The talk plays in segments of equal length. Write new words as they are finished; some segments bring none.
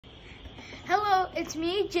Hello, it's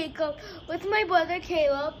me, Jacob, with my brother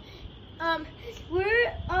Caleb.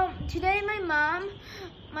 We're today my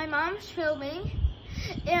mom's filming,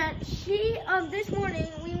 and she this morning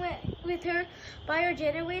we went with her by our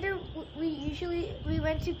generator. We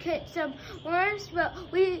went to get some worms, but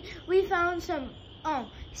we found some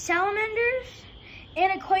salamanders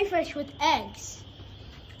and a crayfish with eggs.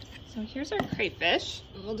 So here's our crayfish.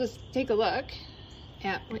 We'll just take a look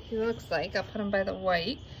at what he looks like. I'll put him by the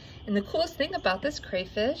white. And the coolest thing about this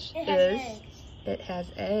crayfish is it has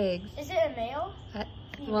eggs. Is it a male?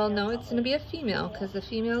 Well, no, it's going to be a female because the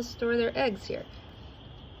females store their eggs here.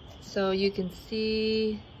 So you can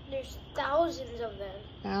see there's thousands of them.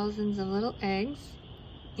 Thousands of little eggs.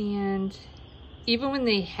 And even when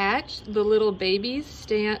they hatch, the little babies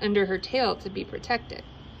stay under her tail to be protected.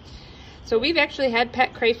 So we've actually had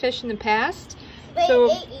pet crayfish in the past. They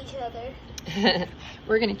ate each other.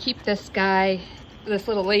 We're going to keep this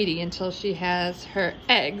little lady until she has her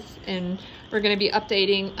eggs, and we're going to be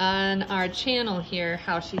updating on our channel here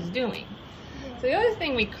how she's doing. So the other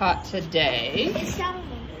thing we caught today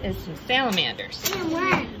is some salamanders. And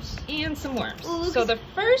worms. And some worms. So the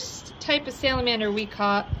first type of salamander we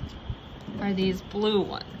caught are these blue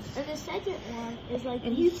ones. And the second one is like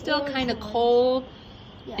and he's still kind of cold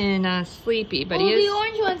and sleepy, but he is the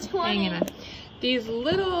orange one's hanging on. These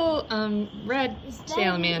little red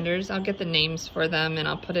salamanders, I'll get the names for them and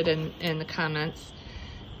I'll put it in the comments.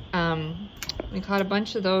 We caught a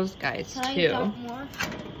bunch of those guys too.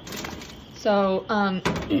 So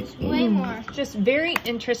it's way more. Just very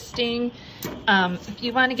interesting. If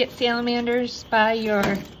you want to get salamanders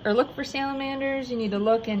or look for salamanders, you need to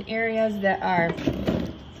look in areas that are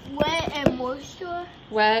wet and moisture.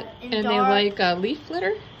 Wet and they like leaf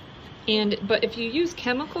litter. But if you use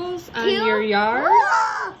chemicals on your yard,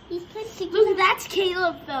 look, that's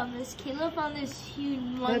Caleb found this. Caleb found this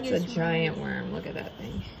humongous. That's a giant worm. Look at that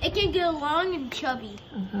thing. It can get long and chubby.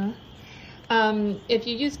 If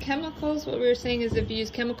you use chemicals, what we were saying is if you use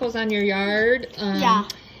chemicals on your yard, they'll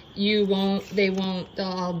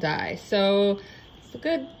all die. So it's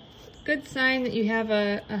a good sign that you have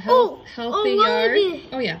a healthy yard.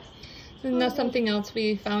 Oh yeah. And that's something else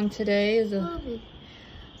we found today is a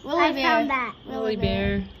I found that. Woolly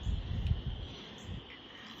bear.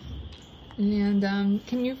 And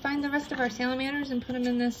can you find the rest of our salamanders and put them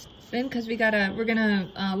in this bin? Because we're gonna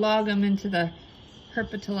log them into the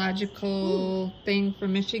herpetological thing for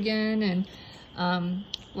Michigan and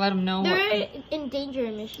let them know they're endangered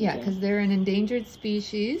in Michigan. Yeah, because they're an endangered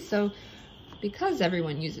species. So because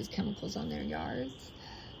everyone uses chemicals on their yards,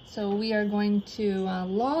 so we are going to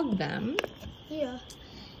log them. Yeah.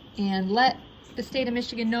 And let the state of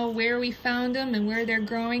Michigan know where we found them and where they're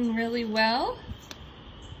growing really well.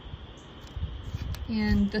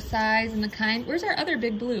 And the size and the kind. Where's our other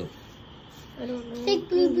big blue? I don't know. Big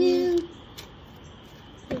blue.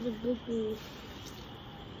 There's a big blue.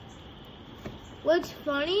 What's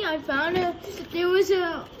funny, I found there was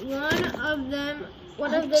one of them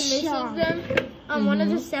missing them. One of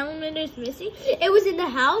the salamanders missing. It was in the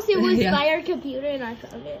house. It was by our computer, and I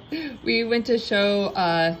found it. We went to show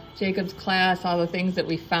Jacob's class all the things that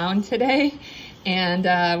we found today, and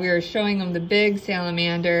we were showing them the big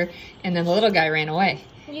salamander, and then the little guy ran away.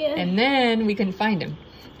 Yeah. And then we couldn't find him.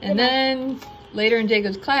 And then later in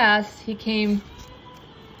Jacob's class, he came.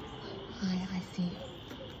 I see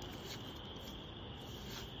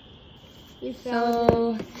you.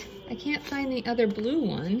 So I can't find the other blue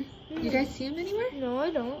one. You guys see him anywhere? No,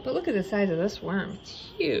 I don't. But look at the size of this worm. It's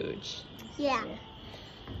huge. Yeah.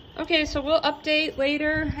 Okay, so we'll update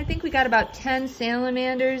later. I think we got about 10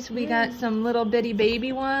 salamanders. We got some little bitty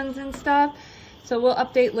baby ones and stuff. So we'll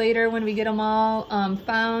update later when we get them all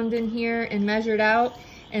found in here and measured out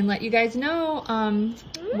and let you guys know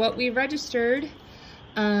what we registered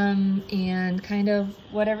and kind of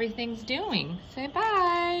what everything's doing. Say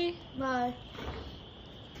bye. Bye.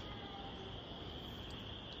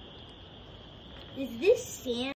 Is this sand?